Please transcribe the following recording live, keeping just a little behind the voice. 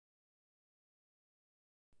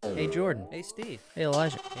Hey Jordan. Hey Steve. Hey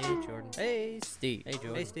Elijah. Hey Jordan. Hey Steve. Hey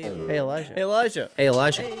Jordan. Hey Steve. Hey Elijah. Hey Elijah. Hey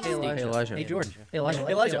Elijah. Hey Hey Elijah. Elijah. Hey Jordan. Hey Elijah.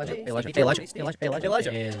 Hey Elijah. Hey Hey Elijah. Steve. Hey Elijah. Hey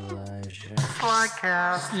Elijah. Hey Elijah. Elijah.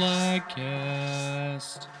 SlagCast.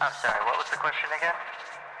 SlagCast. I'm sorry, what was the question again?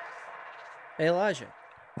 Hey Elijah.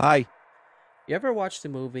 Hi. You ever watched a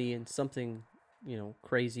movie and something,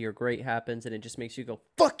 crazy or great happens and it just makes you go,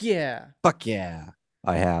 "Fuck yeah!" Fuck yeah.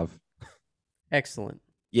 I have. Excellent.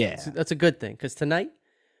 Yeah. That's a good thing because tonight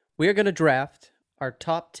we are going to draft our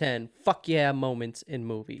top 10 fuck yeah moments in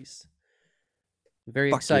movies. I'm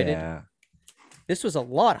very Fuck excited. yeah. This was a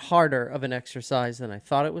lot harder of an exercise than I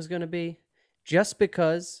thought it was going to be, just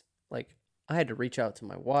because, I had to reach out to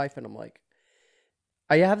my wife and I'm like,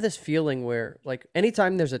 I have this feeling where,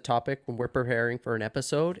 anytime there's a topic when we're preparing for an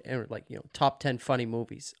episode and, top 10 funny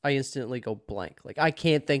movies, I instantly go blank. I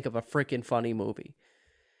can't think of a freaking funny movie.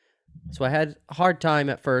 So I had a hard time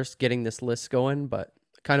at first getting this list going, but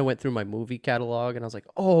I kind of went through my movie catalog and I was like,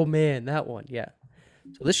 oh man, that one. Yeah.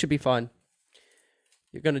 So this should be fun.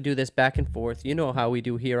 You're going to do this back and forth. You know how we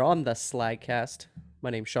do here on the SlagCast.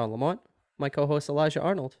 My name's Sean Lamont. My co-host Elijah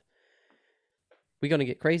Arnold. We're going to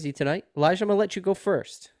get crazy tonight. Elijah, I'm going to let you go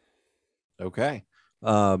first. Okay.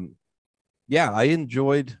 Yeah, I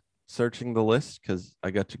enjoyed searching the list because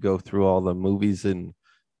I got to go through all the movies in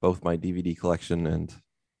both my DVD collection and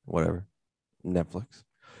whatever, Netflix,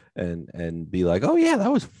 and be like, oh yeah,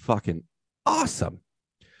 that was fucking awesome.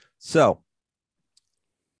 So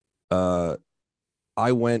I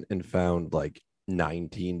went and found like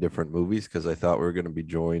 19 different movies because I thought we were going to be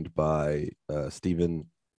joined by Stephen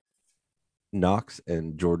Knox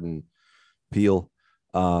and Jordan Peele,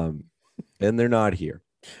 and they're not here.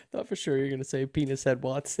 Thought for sure you're going to say Penis Head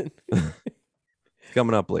Watson.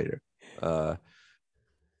 Coming up later. So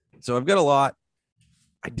I've got a lot.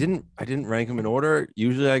 I didn't rank them in order.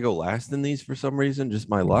 Usually I go last in these for some reason, just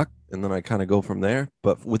my luck, and then I kind of go from there.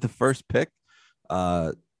 But with the first pick,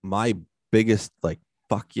 my biggest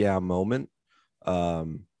fuck yeah moment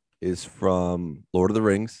is from Lord of the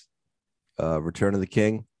Rings, Return of the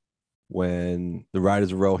King, when the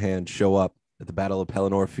Riders of Rohan show up at the Battle of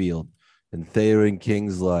Pelennor Field, and Theoden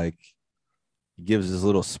King's he gives his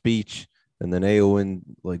little speech, and then Eowyn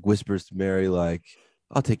whispers to Mary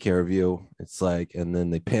I'll take care of you. It's and then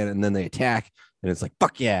they pan, and then they attack, and it's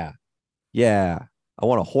fuck yeah, yeah. I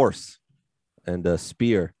want a horse and a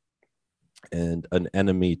spear and an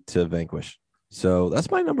enemy to vanquish. So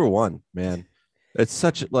that's my number one, man. It's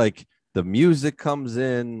such the music comes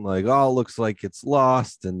in, oh, looks like it's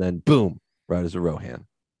lost, and then boom, Riders of Rohan.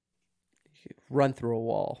 Run through a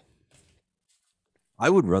wall. I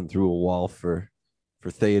would run through a wall for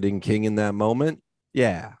Theoden King in that moment.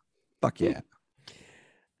 Yeah. Fuck yeah.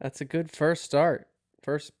 That's a good first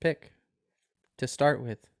pick to start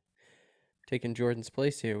with. Taking Jordan's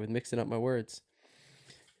place here with mixing up my words.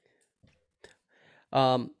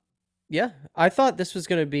 Yeah, I thought this was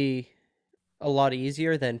going to be a lot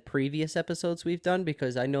easier than previous episodes we've done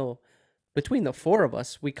because I know between the four of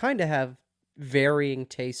us, we kind of have varying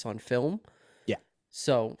tastes on film. Yeah.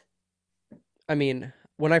 So, I mean,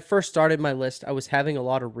 when I first started my list, I was having a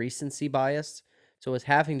lot of recency bias. So I was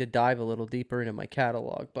having to dive a little deeper into my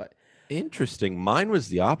catalog. But interesting. Mine was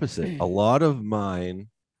the opposite. A lot of mine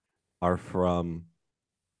are from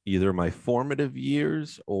either my formative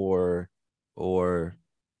years or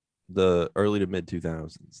the early to mid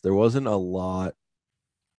 2000s. There wasn't a lot.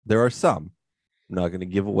 There are some. I'm not going to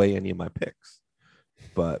give away any of my picks,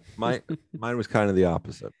 but mine was kind of the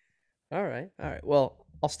opposite. All right. Well,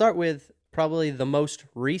 I'll start with probably the most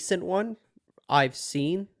recent one I've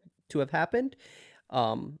seen to have happened.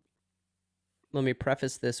 Let me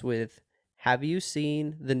preface this with, have you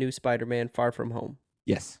seen the new Spider-Man Far From Home?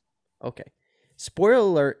 Yes. Okay. Spoiler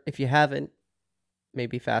alert, if you haven't,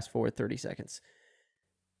 maybe fast forward 30 seconds.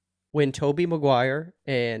 When Tobey Maguire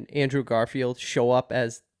and Andrew Garfield show up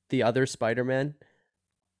as the other Spider-Man,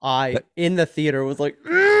 in the theater, was like,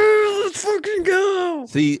 let's fucking go!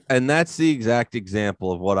 See, and that's the exact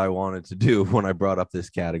example of what I wanted to do when I brought up this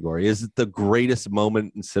category. Is it the greatest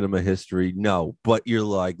moment in cinema history? No, but you're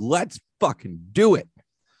like, let's fucking do it.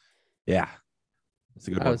 Yeah. That's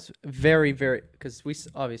a good one. I was very, very, because we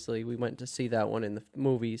went to see that one in the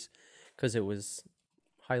movies because it was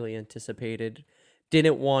highly anticipated.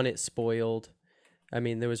 Didn't want it spoiled. I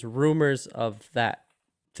mean, there was rumors of that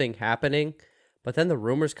thing happening, but then the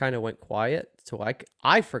rumors kind of went quiet, so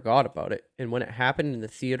I forgot about it. And when it happened in the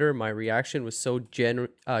theater, my reaction was so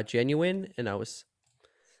genuine, and I was,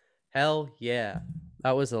 hell yeah.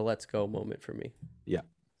 That was a let's go moment for me. Yeah.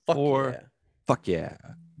 Yeah. Fuck yeah.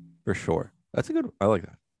 For sure. That's a good one. I like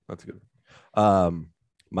that. That's a good one.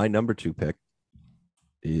 My number 2 pick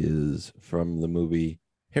is from the movie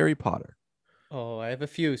Harry Potter. Oh, I have a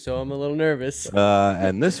few, so I'm a little nervous.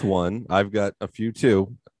 And this one, I've got a few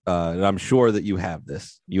too. And I'm sure that you have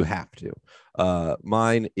this. You have to.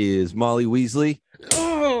 Mine is Molly Weasley.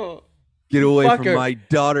 Oh, Get you away from fucker. my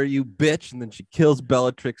daughter, you bitch! And then she kills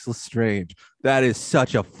Bellatrix Lestrange. That is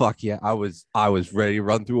such a fuck yeah. I was ready to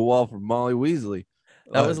run through a wall for Molly Weasley.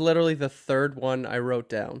 That was literally the third one I wrote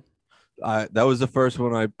down. That was the first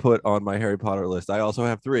one I put on my Harry Potter list. I also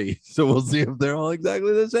have 3, so we'll see if they're all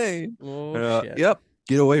exactly the same. Oh, shit. Yep.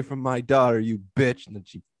 Get away from my daughter, you bitch! And then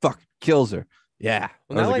she fucking kills her. Yeah.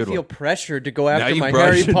 Well, now I feel pressured to go Now after you my brush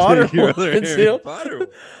Harry into Potter your ones. other you Harry know? Potter one.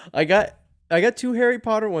 I got 2 Harry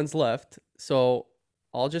Potter ones left, so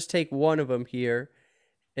I'll just take one of them here.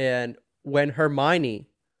 And when Hermione,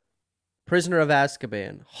 prisoner of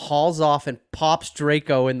Azkaban, hauls off and pops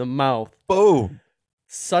Draco in the mouth, Boom.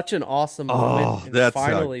 such an awesome Oh, moment. And that's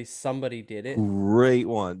finally somebody did it. Great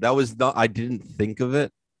one. That was not, I didn't think of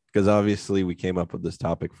it because obviously we came up with this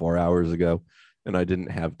topic 4 hours ago and I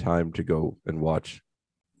didn't have time to go and watch,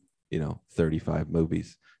 35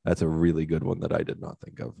 movies. That's a really good one that I did not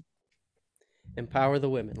think of. Empower the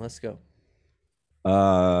women. Let's go.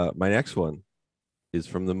 My next one is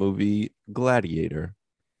from the movie Gladiator.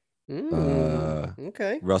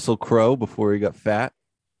 Okay. Russell Crowe, before he got fat,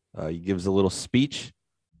 he gives a little speech.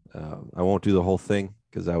 I won't do the whole thing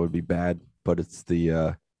because that would be bad, but it's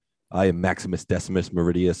the I am Maximus Decimus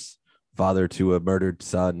Meridius, father to a murdered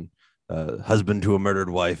son, husband to a murdered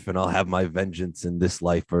wife, and I'll have my vengeance in this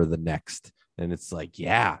life or the next. And it's like,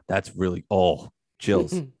 yeah, that's really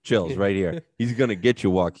chills right here. He's gonna get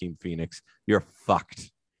you, Joaquin Phoenix. You're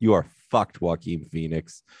fucked. You are fucked, Joaquin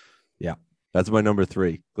Phoenix. Yeah, that's my number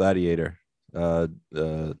 3, Gladiator. Father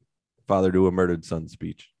to a murdered son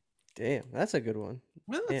speech. Damn, that's a good one.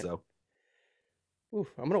 Well, Damn. so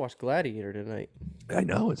Oof, I'm gonna watch Gladiator tonight. I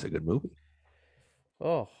know it's a good movie.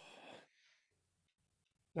 Oh.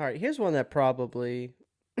 All right, here's one that probably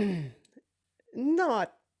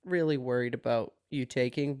not really worried about you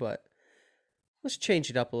taking, but let's change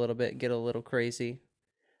it up a little bit and get a little crazy.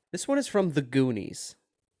 This one is from The Goonies.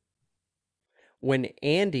 When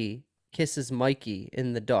Andy kisses Mikey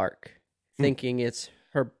in the dark, thinking it's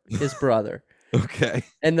his brother. Okay.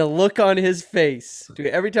 And the look on his face. Dude,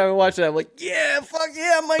 every time I watch it, I'm like, yeah, fuck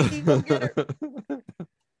yeah, Mikey, go get her.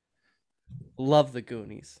 Love The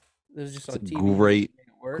Goonies. It was just It's on a TV.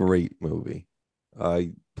 great movie.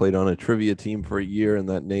 I played on a trivia team for a year, and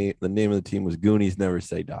the name of the team was Goonies Never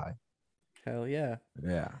Say Die. Hell yeah.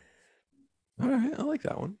 Yeah. All right, I like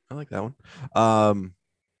that one.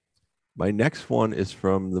 My next one is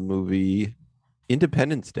from the movie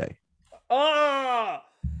Independence Day. Oh,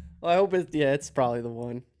 well, I hope it's probably the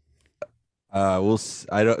one. I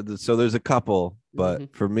don't. So there's a couple,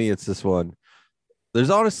 but for me, it's this one. There's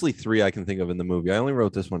honestly 3 I can think of in the movie. I only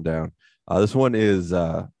wrote this one down. This one is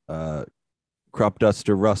Crop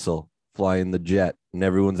Duster Russell flying the jet, and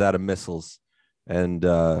everyone's out of missiles, and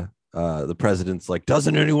the president's like,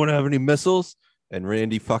 "Doesn't anyone have any missiles?" And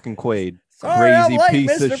Randy fucking Quaid, crazy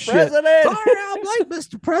piece of shit. Sorry, I'm late,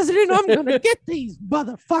 Mr. President. I'm gonna get these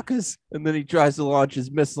motherfuckers. And then he tries to launch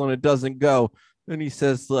his missile and it doesn't go. And he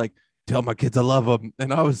says, like, "Tell my kids I love them."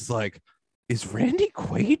 And I was like, is Randy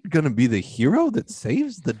Quaid gonna be the hero that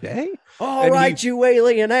saves the day? All right, you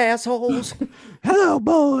alien assholes. Hello,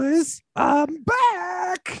 boys. I'm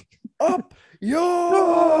back. Up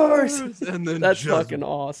yours. And then That's just fucking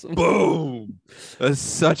awesome. boom. That's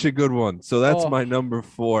such a good one. So that's my number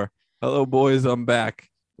 4. Hello, boys. I'm back.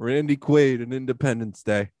 Randy Quaid and Independence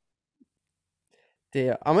Day.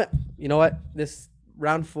 Yeah, you know what? This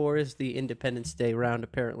round 4 is the Independence Day round,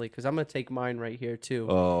 apparently, because I'm gonna take mine right here too.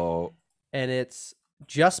 Oh. And it's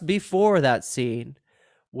just before that scene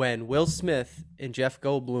when Will Smith and Jeff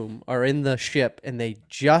Goldblum are in the ship and they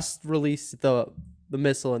just released the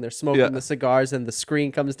missile and they're smoking the cigars and the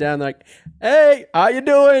screen comes down. They're like, "Hey, how you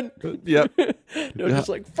doing?" Yep. They're just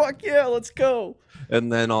like, "Fuck yeah, let's go." And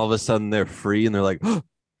then all of a sudden they're free and they're like, "Oh,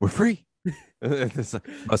 we're free." It's like,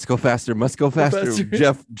 must go faster.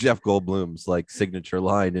 Jeff Goldblum's like signature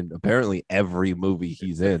line in apparently every movie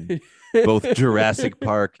he's in, both Jurassic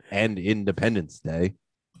Park and Independence Day.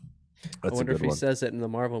 That's I wonder a if good he one. says it in the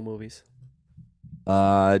Marvel movies.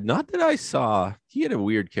 Not that I saw. He had a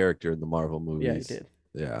weird character in the Marvel movies. Yeah, he did.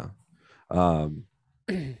 Yeah.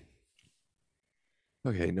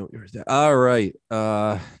 Okay, no, yours. All right.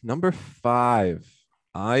 Number 5.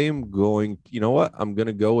 I am going. You know what? I'm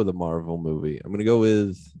gonna go with a Marvel movie. I'm gonna go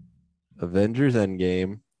with Avengers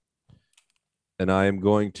Endgame, and I am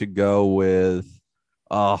going to go with.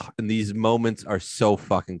 And these moments are so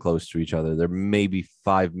fucking close to each other. They're maybe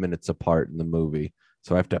 5 minutes apart in the movie,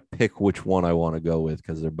 So I have to pick which one I want to go with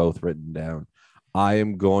because they're both written down. I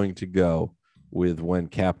am going to go with when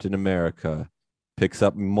Captain America picks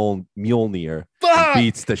up Mjolnir and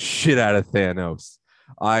beats the shit out of Thanos.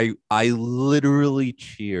 I literally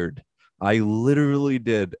cheered. I literally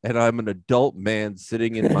did. And I'm an adult man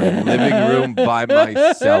sitting in my living room by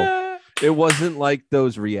myself. It wasn't like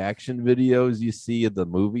those reaction videos you see at the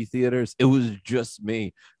movie theaters. It was just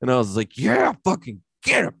me. And I was like, yeah, fucking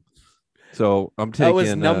get him. So I'm taking That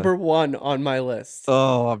was number one on my list.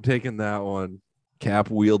 I'm taking that one.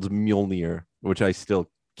 Cap wields Mjolnir, which I still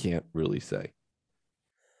can't really say.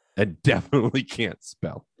 And definitely can't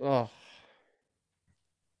spell. Oh.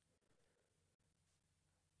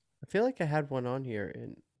 I feel like I had one on here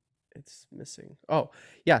and it's missing. Oh,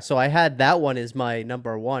 yeah. So I had that one as my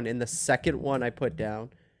number one. And the second one I put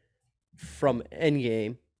down from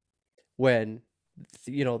Endgame when,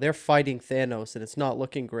 they're fighting Thanos and it's not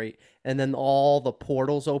looking great. And then all the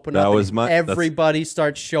portals open That up was and my- everybody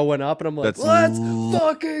starts showing up. And I'm like, That's let's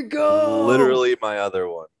fucking go. Literally my other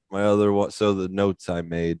one. So the notes I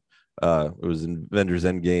made, it was Avengers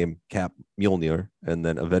Endgame, Cap Mjolnir, and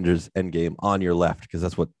then Avengers Endgame on your left, because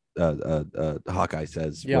that's what Hawkeye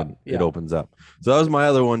says when it opens up. So that was my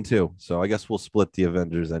other one too. So I guess we'll split the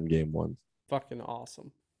Avengers Endgame ones. Fucking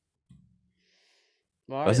awesome.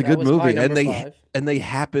 That's a good movie, and they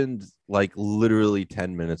happened like literally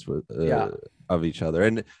 10 minutes with of each other.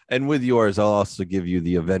 And with yours, I'll also give you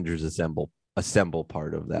the Avengers assemble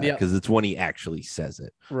part of that, because it's when he actually says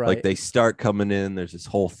it. Right. Like they start coming in, there's this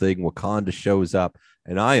whole thing, Wakanda shows up,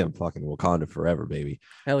 and I am fucking Wakanda forever, baby.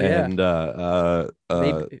 Hell yeah.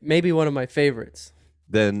 And maybe one of my favorites.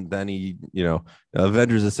 Then he,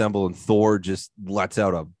 Avengers assemble, and Thor just lets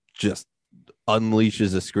out just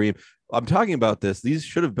unleashes a scream. I'm talking about this. These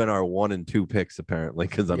should have been our 1 and 2 picks, apparently,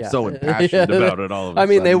 because I'm so impassioned about it all of a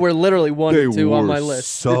sudden. They were literally 1 and 2 on my list.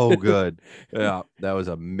 So good. Yeah, that was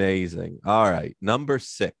amazing. All right, number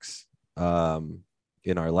 6.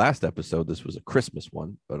 In our last episode, this was a Christmas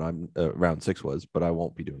one, but round 6 was, but I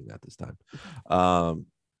won't be doing that this time.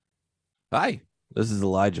 Hi, this is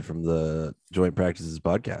Elijah from the Joint Practices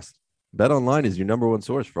podcast. Bet Online is your number one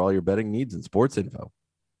source for all your betting needs and sports info.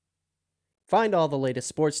 Find all the latest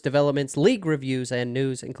sports developments, league reviews, and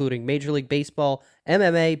news, including Major League Baseball,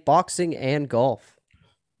 MMA, boxing, and golf.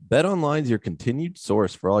 BetOnline is your continued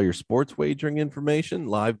source for all your sports wagering information,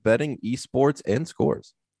 live betting, esports, and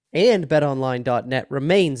scores. And BetOnline.net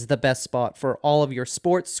remains the best spot for all of your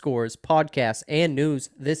sports scores, podcasts, and news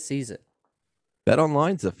this season.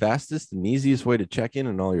 BetOnline is the fastest and easiest way to check in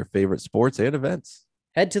on all your favorite sports and events.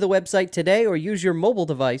 Head to the website today or use your mobile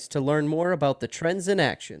device to learn more about the trends and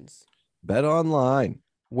actions. BetOnline,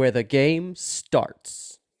 where the game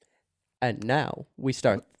starts. And now we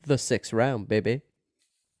start the 6th round, baby.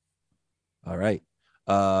 All right.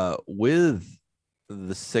 With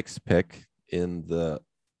the 6th pick in the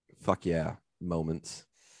fuck yeah moments,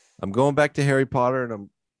 I'm going back to Harry Potter,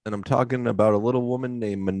 and I'm talking about a little woman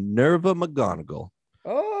named Minerva McGonagall,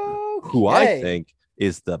 who I think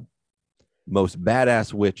is the most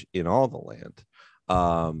badass witch in all the land.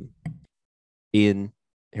 In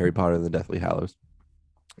Harry Potter and the Deathly Hallows,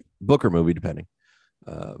 book or movie, depending.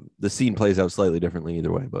 The scene plays out slightly differently either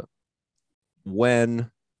way, but when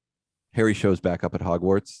Harry shows back up at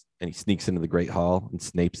Hogwarts and he sneaks into the Great Hall and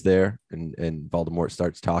Snape's there and Voldemort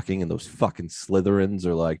starts talking and those fucking Slytherins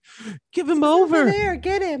are like, give him over there,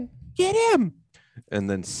 get him. And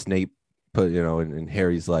then Snape and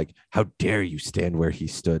Harry's like, how dare you stand where he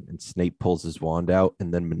stood? And Snape pulls his wand out,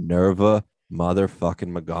 and then Minerva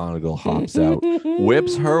motherfucking McGonagall hops out,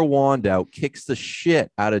 whips her wand out, kicks the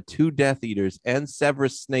shit out of 2 Death Eaters and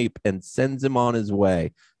Severus Snape, and sends him on his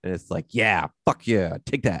way. And it's like, yeah, fuck yeah,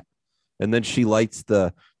 take that. And then she lights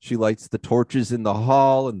the torches in the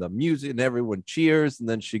hall and the music, and everyone cheers. And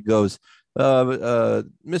then she goes,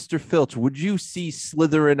 Mr. Filch, would you see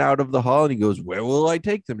Slytherin out of the hall? And he goes, where will I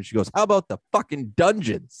take them? And she goes, how about the fucking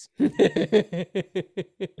dungeons?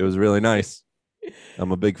 It was really nice.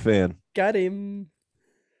 I'm a big fan. Got him.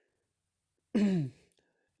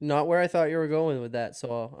 Not where I thought you were going with that,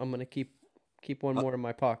 so I'm gonna keep one more in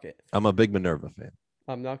my pocket. I'm a big Minerva fan.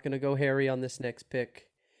 I'm not gonna go Harry on this next pick.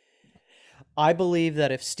 I believe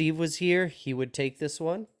that if Steve was here, he would take this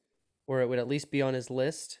one, or it would at least be on his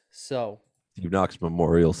list. So Steve Knox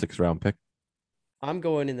Memorial 6th round pick. I'm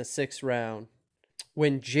going in the 6th round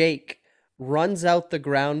when Jake runs out the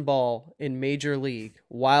ground ball in Major League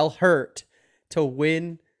while hurt to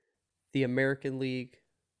win the American League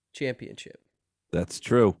championship. That's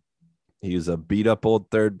true. He was a beat up old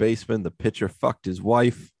third baseman. The pitcher fucked his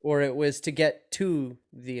wife. Or it was to get to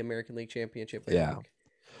the American League championship. Yeah.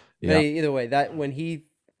 Yeah. Hey, either way, that when he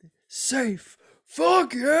safe,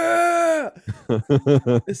 fuck yeah,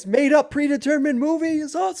 this made up predetermined movie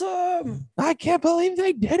is awesome. I can't believe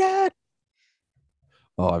they did it.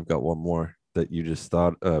 Oh, I've got one more that you just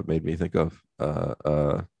thought made me think of. You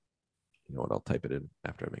know what? I'll type it in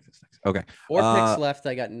after I make this next. Okay. 4 picks left.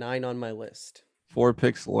 I got 9 on my list. 4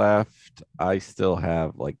 picks left. I still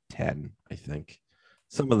have like 10, I think.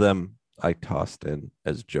 Some of them I tossed in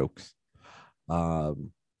as jokes.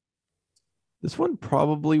 This one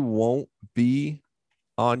probably won't be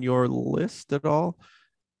on your list at all.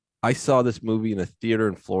 I saw this movie in a theater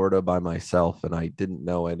in Florida by myself, and I didn't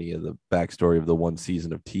know any of the backstory of the one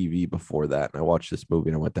season of TV before that. And I watched this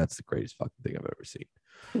movie and I went, that's the greatest fucking thing I've ever seen.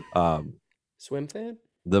 Swim fan?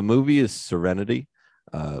 The movie is Serenity.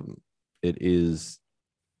 It is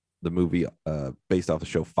the movie based off the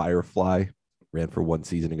show Firefly, ran for one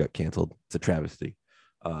season and got canceled. It's a travesty.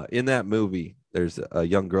 In that movie, there's a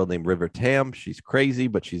young girl named River Tam. She's crazy,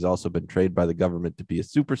 but she's also been trained by the government to be a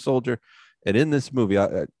super soldier. And in this movie,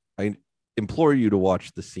 I implore you to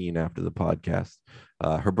watch the scene after the podcast.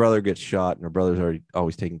 Her brother gets shot, and her brother's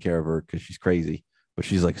always taking care of her because she's crazy, but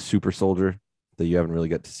she's like a super soldier that you haven't really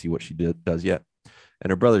got to see what she does yet. And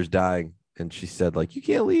her brother's dying, and she said, like, you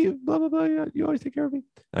can't leave, blah, blah, blah. Yeah, you always take care of me.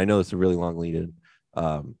 I know it's a really long lead in.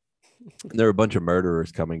 And there are a bunch of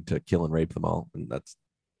murderers coming to kill and rape them all, and that's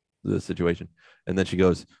the situation. And then she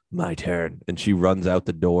goes, my turn. And she runs out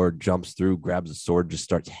the door, jumps through, grabs a sword, just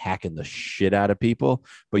starts hacking the shit out of people.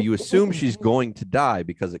 But you assume she's going to die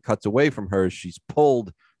because it cuts away from her. She's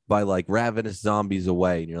pulled by like ravenous zombies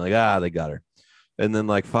away. And you're like, they got her. And then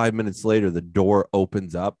like 5 minutes later, the door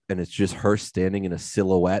opens up and it's just her standing in a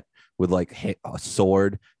silhouette with like a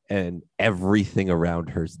sword, and everything around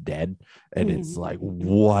her's dead. And it's like,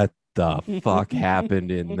 what the fuck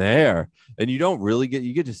happened in there? And you don't really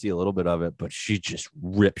you get to see a little bit of it, but she just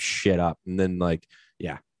rips shit up. And then like,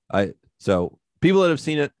 yeah, so people that have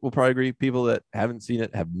seen it will probably agree. People that haven't seen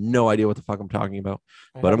it have no idea what the fuck I'm talking about.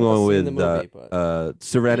 But I'm going with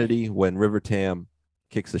Serenity, when River Tam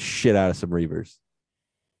kicks the shit out of some Reavers.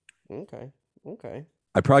 Okay.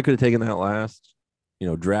 I probably could have taken that last,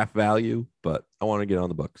 draft value, but I want to get on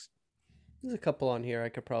the books. There's a couple on here I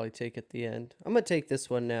could probably take at the end. I'm going to take this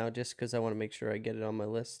one now just because I want to make sure I get it on my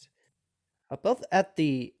list. About at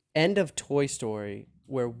the end of Toy Story,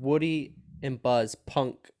 where Woody and Buzz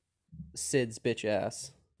punk Sid's bitch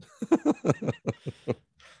ass.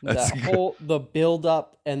 The build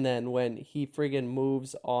up, and then when he friggin'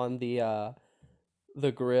 moves on the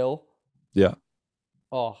grill. Yeah.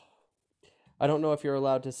 Oh, I don't know if you're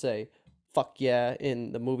allowed to say fuck yeah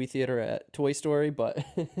in the movie theater at Toy Story, but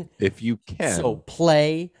if you can, so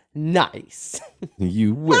play nice.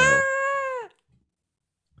 You will.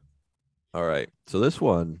 All right. So this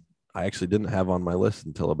one I actually didn't have on my list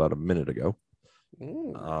until about a minute ago.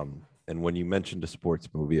 And when you mentioned a sports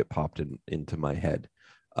movie, it popped into my head.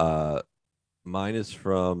 Mine is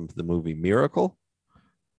from the movie Miracle,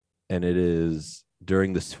 and it is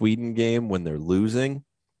during the Sweden game when they're losing,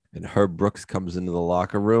 and Herb Brooks comes into the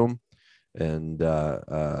locker room and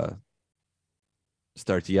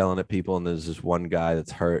starts yelling at people, and there's this one guy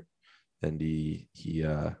that's hurt, and he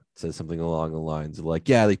says something along the lines of like,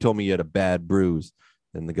 yeah, they told me you had a bad bruise,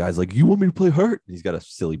 and the guy's like, you want me to play hurt? And he's got a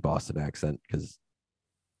silly Boston accent because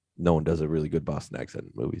no one does a really good Boston accent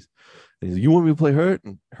in movies. And he's like, you want me to play hurt?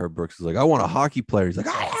 And Herb Brooks is like, I want a hockey player. He's like,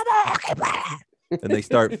 I am a hockey player. And they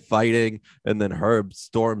start fighting, and then Herb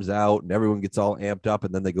storms out, and everyone gets all amped up,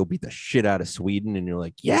 and then they go beat the shit out of Sweden, and you're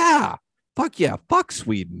like, yeah, fuck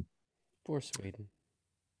Sweden. Poor Sweden.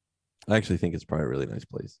 I actually think it's probably a really nice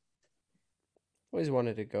place. Always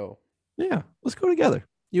wanted to go. Yeah, let's go together.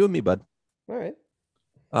 You and me, bud. All right.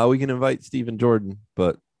 We can invite Steve and Jordan,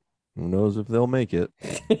 but who knows if they'll make it.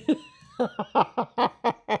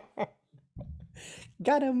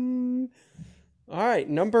 Got him. All right,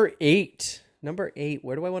 number 8.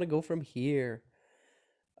 Where do I want to go from here?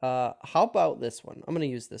 How about this one? I'm going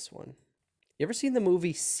to use this one. You ever seen the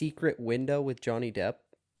movie Secret Window with Johnny Depp?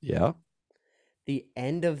 Yeah. The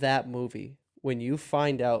end of that movie, when you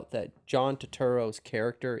find out that John Turturro's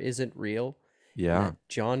character isn't real, yeah, that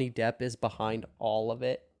Johnny Depp is behind all of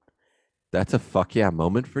it. That's a fuck yeah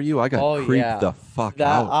moment for you. I got creeped the fuck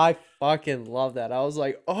out. I fucking love that. I was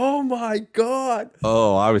like, oh my God.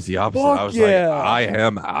 Oh, I was the opposite. Fuck I was yeah. like, I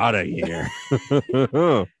am out of here.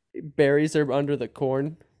 He buries her under the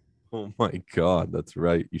corn. Oh my God, that's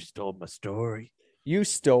right. You stole my story. You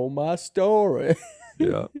stole my story.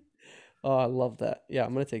 Yeah. Oh, I love that. Yeah,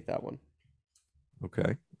 I'm going to take that one.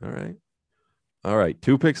 Okay. All right.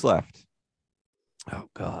 2 picks left. Oh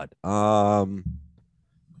God.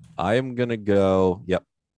 I am gonna go. Yep.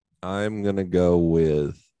 I'm gonna go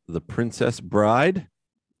with the Princess Bride,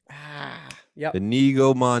 Yep.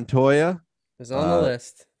 Inigo Montoya, It's on the uh,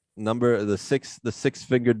 list. the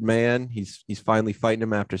six-fingered man. He's finally fighting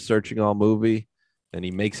him after searching all movie, and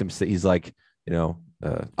he makes him say, he's like,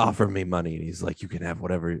 offer me money, and he's like, you can have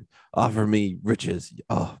whatever. Offer me riches,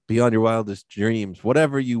 beyond your wildest dreams,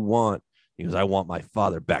 whatever you want. He goes, I want my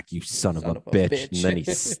father back, you son of Son a of a bitch. And then he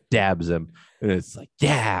bitch. stabs him, and it's like,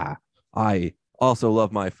 yeah, I also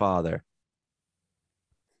love my father.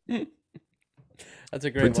 That's a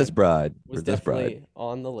great Princess one. Bride. Was Princess Bride. definitely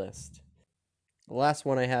on the list. The last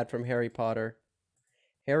one I had from Harry Potter.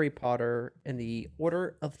 Harry Potter and the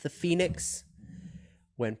Order of the Phoenix.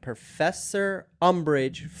 When Professor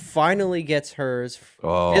Umbridge finally gets hers,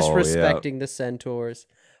 Oh yeah. disrespecting the centaurs.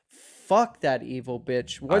 Fuck that evil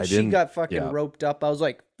bitch. I Once she didn't. got fucking Yeah. roped up, I was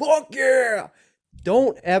like, fuck yeah.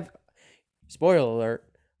 Don't ever. Spoiler alert.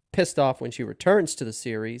 Pissed off when she returns to the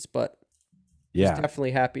series, but was Yeah.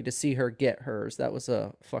 definitely happy to see her get hers. That was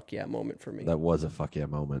a fuck yeah moment for me. That was a fuck yeah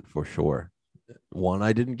moment for sure. One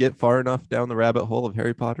I didn't get far enough down the rabbit hole of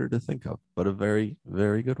Harry Potter to think of, but a very,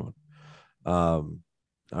 very good one.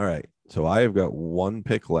 All right. So I have got one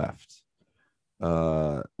pick left.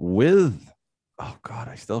 With oh god,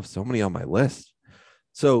 I still have so many on my list.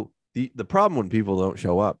 So the problem when people don't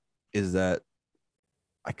show up is that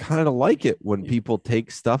I kind of like it when people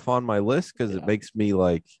take stuff on my list because it Yeah. makes me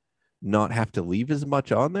like not have to leave as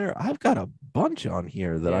much on there. I've got a bunch on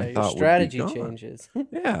here that I Yeah, your thought would be strategy gone. changes.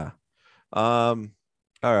 Yeah. All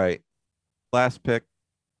right. Last pick.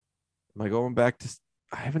 Am I going back to?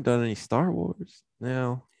 I haven't done any Star Wars.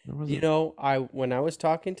 No, there You wasn't. know, I when I was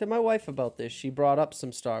talking to my wife about this, she brought up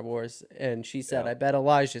some Star Wars and she said, Yeah. "I bet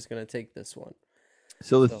Elijah's going to take this one."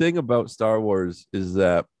 So the So, thing about Star Wars is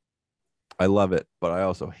that I love it, but I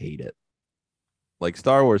also hate it. Like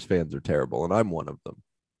Star Wars fans are terrible, and I'm one of them.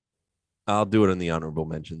 I'll do it in the honorable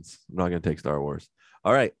mentions. I'm not going to take Star Wars.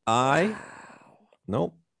 All right. wow.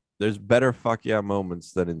 Nope. There's better fuck yeah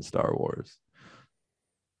moments than in Star Wars.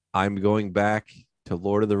 I'm going back to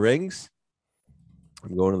Lord of the Rings.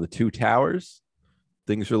 I'm going to the Two Towers.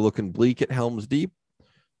 Things are looking bleak at Helm's Deep.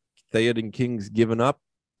 Theoden King's given up.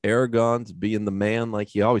 Aragon's being the man like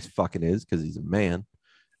he always fucking is because he's a man.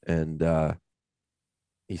 And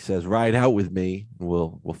he says, ride out with me and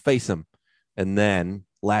we'll face him. And then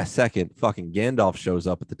last second, fucking Gandalf shows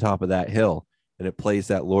up at the top of that hill and it plays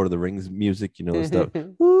that Lord of the Rings music, the stuff.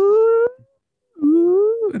 And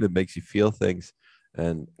it makes you feel things.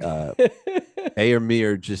 And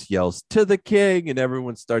Aemir just yells to the king, and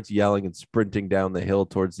everyone starts yelling and sprinting down the hill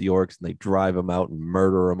towards the orcs, and they drive them out and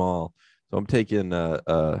murder them all. So I'm taking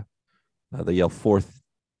they yell forth.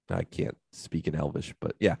 I can't speak in Elvish,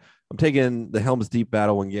 but yeah, I'm taking the Helm's Deep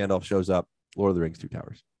battle when Gandalf shows up. Lord of the Rings, Two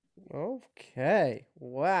Towers. Okay.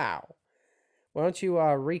 Wow. Why don't you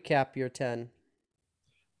recap your 10?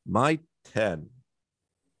 My 10.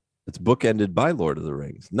 It's bookended by Lord of the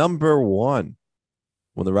Rings. Number 1,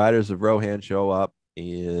 when the Riders of Rohan show up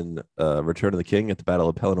in Return of the King at the Battle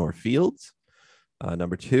of Pelennor Fields.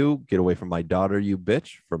 Number 2, Get Away from My Daughter, You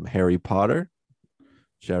Bitch, from Harry Potter.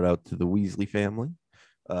 Shout out to the Weasley family.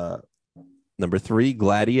 Number 3,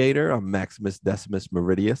 Gladiator on Maximus Decimus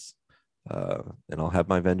Meridius. And I'll have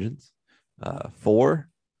my vengeance. 4,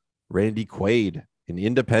 Randy Quaid in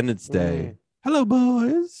Independence Day. Hello,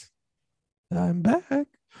 boys. I'm back.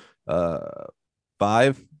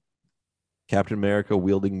 5, Captain America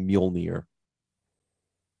wielding Mjolnir.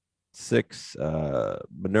 6,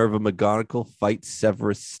 Minerva McGonagall fights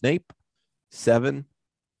Severus Snape. 7,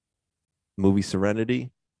 movie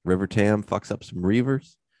Serenity. River Tam fucks up some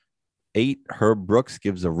Reavers. 8, Herb Brooks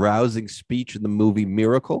gives a rousing speech in the movie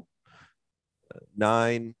Miracle.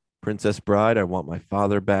 9, Princess Bride, I want my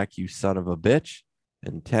father back, you son of a bitch.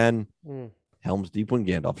 And 10, Helm's Deep when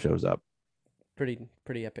Gandalf shows up. Pretty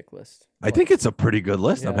epic list. I think it's a pretty good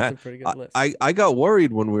list. Yeah, it's a pretty good list. I got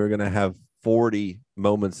worried when we were going to have 40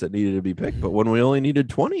 moments that needed to be picked, but when we only needed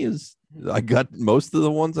 20, I got most of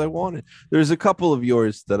the ones I wanted. There's a couple of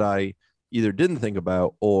yours that I either didn't think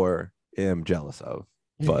about or am jealous of.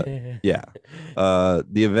 But yeah,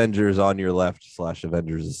 the Avengers on your left /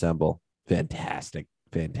 Avengers Assemble. Fantastic.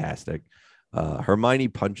 Hermione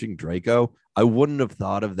punching Draco. I wouldn't have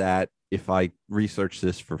thought of that if I researched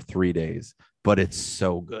this for 3 days, but it's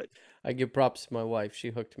so good. I give props to my wife. She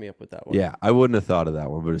hooked me up with that one. Yeah, I wouldn't have thought of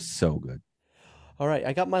that one, but it's so good. All right,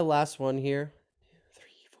 I got my last one here. 3,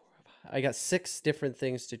 4, 5. I got 6 different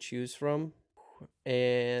things to choose from.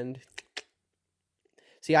 And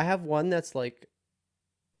see, I have one that's like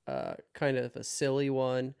kind of a silly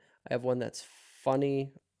one. I have one that's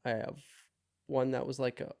funny. I have one that was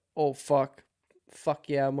like a oh fuck fuck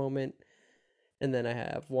yeah moment. And then I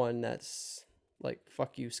have one that's like,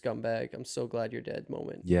 fuck you, scumbag. I'm so glad you're dead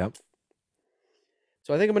moment. Yep.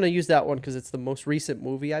 So I think I'm going to use that one because it's the most recent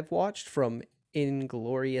movie I've watched from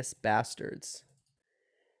Inglorious Bastards.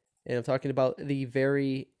 And I'm talking about the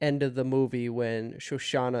very end of the movie when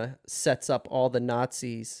Shoshana sets up all the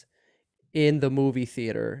Nazis in the movie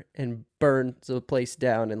theater and burns the place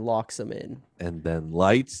down and locks them in. And then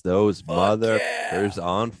lights those motherfuckers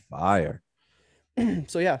on fire.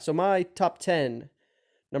 So yeah, so my top 10.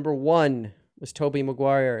 Number 1 was Tobey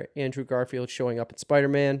Maguire, Andrew Garfield showing up in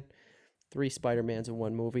Spider-Man. 3 Spider-Mans in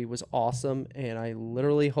one movie was awesome, and I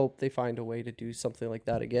literally hope they find a way to do something like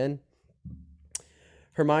that again.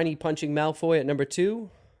 Hermione punching Malfoy at number 2.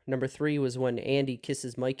 Number 3 was when Andy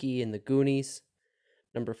kisses Mikey in The Goonies.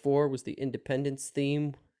 Number 4 was the Independence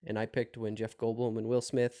theme, and I picked when Jeff Goldblum and Will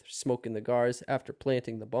Smith smoke in the cigars after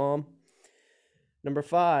planting the bomb. Number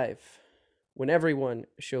 5, when everyone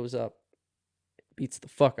shows up, beats the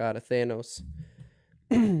fuck out of Thanos.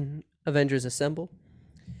 Avengers Assemble.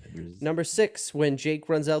 Number 6, when Jake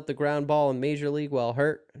runs out the ground ball in Major League while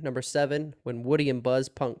hurt. Number 7, when Woody and Buzz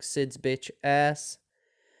punk Sid's bitch ass.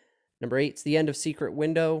 Number 8 is the end of Secret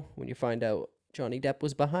Window, when you find out Johnny Depp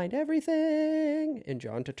was behind everything and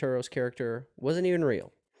John Turturro's character wasn't even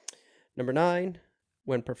real. Number 9,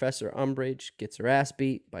 when Professor Umbridge gets her ass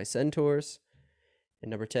beat by centaurs. And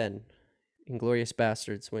number 10, Inglorious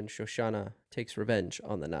Bastards, when Shoshana takes revenge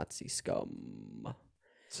on the Nazi scum.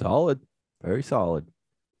 Solid. Very solid.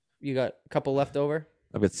 You got a couple left over?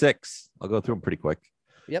 I've got 6. I'll go through them pretty quick.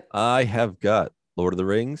 Yep. I have got Lord of the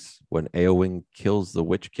Rings, when Eowyn kills the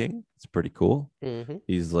Witch King. It's pretty cool. Mm-hmm.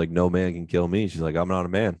 He's like, no man can kill me. She's like, I'm not a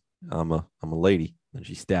man. I'm a lady. And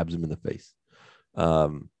she stabs him in the face.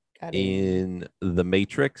 In The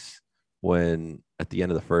Matrix, when at the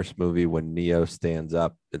end of the first movie, when Neo stands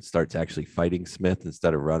up and starts actually fighting Smith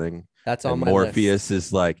instead of running, that's on and my Morpheus list.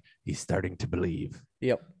 is like, he's starting to believe.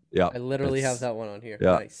 Yep. Yeah. I literally have that one on here.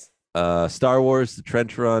 Yeah. Nice. Star Wars, the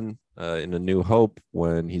trench run in A New Hope,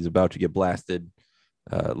 when he's about to get blasted.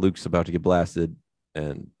 Luke's about to get blasted,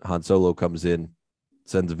 and Han Solo comes in,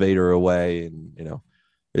 sends Vader away, and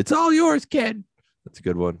it's all yours, kid. That's a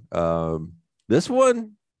good one. This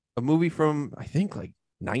one, a movie from I think like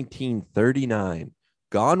 1939,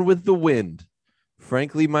 Gone with the Wind.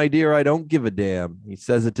 Frankly, my dear, I don't give a damn. He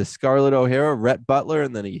says it to Scarlett O'Hara, Rhett Butler,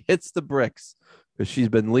 and then he hits the bricks because she's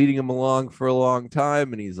been leading him along for a long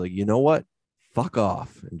time, and he's like, you know what? Fuck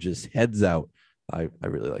off, and just heads out. I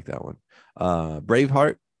really like that one.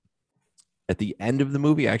 Braveheart, at the end of the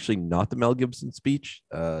movie, actually not the Mel Gibson speech,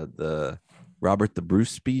 the Robert the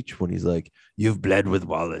Bruce speech, when he's like, you've bled with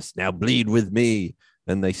Wallace, now bleed with me,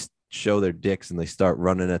 and they show their dicks and they start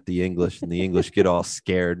running at the English, and the English get all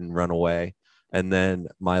scared and run away. And then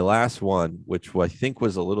my last one, which I think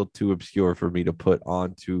was a little too obscure for me to put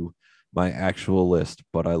onto my actual list,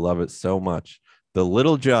 but I love it so much, The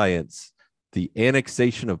Little Giants, the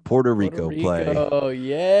annexation of Puerto Rico play. Oh,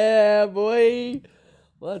 yeah, boy.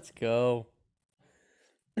 Let's go.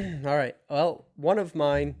 All right. Well, one of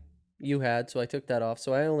mine you had, so I took that off.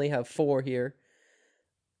 So I only have 4 here.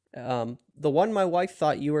 The one my wife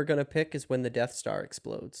thought you were going to pick is when the Death Star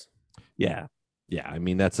explodes. Yeah. I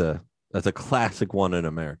mean, that's a classic one in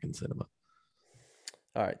American cinema.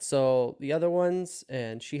 All right. So the other ones,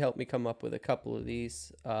 and she helped me come up with a couple of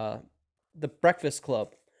these. The Breakfast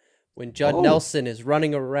Club. When Judd Nelson is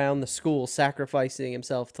running around the school sacrificing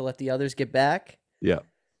himself to let the others get back. Yeah.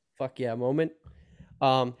 Fuck yeah moment.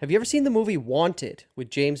 Have you ever seen the movie Wanted with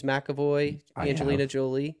James McAvoy, Angelina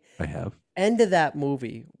Jolie? I have. End of that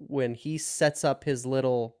movie when he sets up his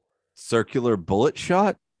little circular bullet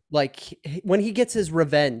shot. Like when he gets his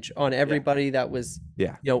revenge on everybody that was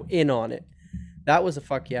in on it. That was a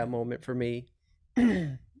fuck yeah moment for me.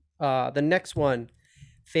 The next one,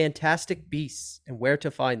 Fantastic Beasts and Where to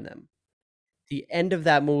Find Them. The end of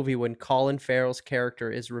that movie when Colin Farrell's character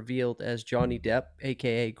is revealed as Johnny Depp,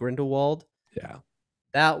 aka Grindelwald. Yeah.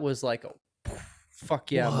 That was like a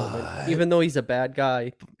fuck yeah moment. Even though he's a bad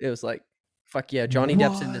guy, it was like, fuck yeah, Johnny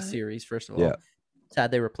Depp's in this series, first of all. Yeah.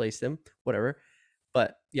 Sad they replaced him, whatever.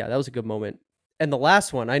 But yeah, that was a good moment. And the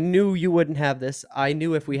last one, I knew you wouldn't have this. I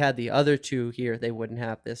knew if we had the other two here, they wouldn't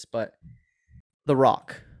have this, but The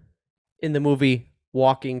Rock in the movie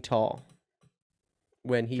Walking Tall.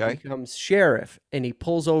 When he becomes sheriff and he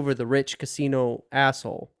pulls over the rich casino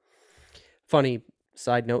asshole. Funny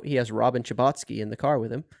side note, he has Robin Chabotsky in the car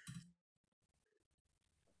with him.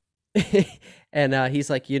 And he's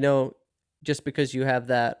like, just because you have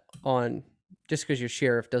that on, just because you're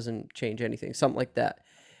sheriff doesn't change anything. Something like that.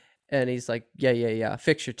 And he's like, yeah,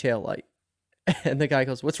 fix your tail light. And the guy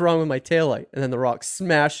goes, "What's wrong with my taillight?" And then The Rock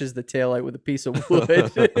smashes the taillight with a piece of wood.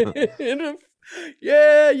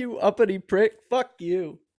 Yeah, you uppity prick. Fuck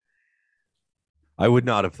you. I would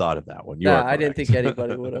not have thought of that one. You Nah, are I didn't correct. think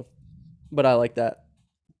anybody would have. But I like that.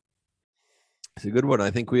 It's a good one.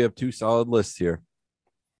 I think we have 2 solid lists here.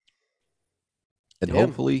 And Damn.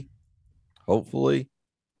 hopefully,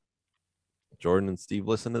 Jordan and Steve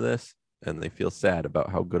listen to this and they feel sad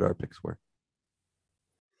about how good our picks were.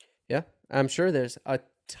 Yeah, I'm sure there's a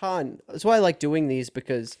ton. That's why I like doing these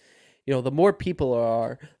because, the more people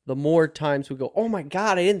are, the more times we go, "Oh my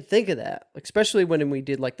God, I didn't think of that." Especially when we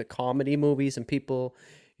did like the comedy movies and people,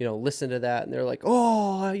 listen to that and they're like,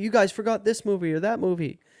 "Oh, you guys forgot this movie or that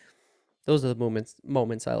movie." Those are the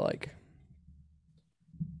moments I like.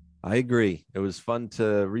 I agree. It was fun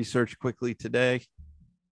to research quickly today.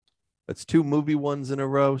 That's 2 movie ones in a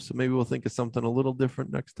row, so maybe we'll think of something a little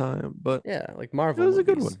different next time. But Yeah, like it Marvel was a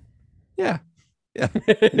good movies. one. Yeah.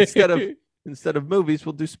 Instead of movies,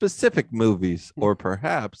 we'll do specific movies or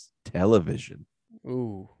perhaps television.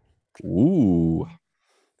 Ooh, Ooh.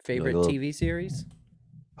 favorite little- TV series?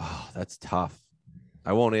 Oh, that's tough.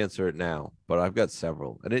 I won't answer it now, but I've got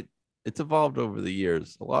several. And it's evolved over the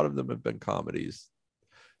years. A lot of them have been comedies.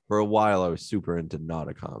 For a while, I was super into not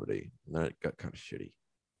a comedy. And then it got kind of shitty.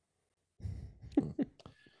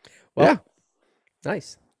 Well, Yeah.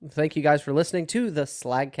 nice. Thank you guys for listening to the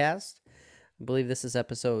SlagCast. I believe this is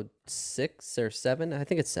episode 6 or 7. I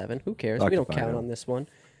think it's 7. Who cares? Talk We to don't find count out. on this one.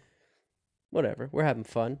 Whatever. We're having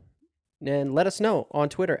fun. And let us know on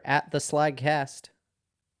Twitter at the SlagCast.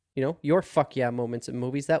 Your fuck yeah moments in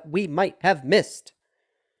movies that we might have missed.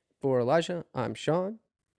 For Elijah, I'm Sean.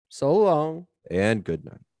 So long. And good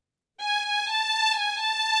night.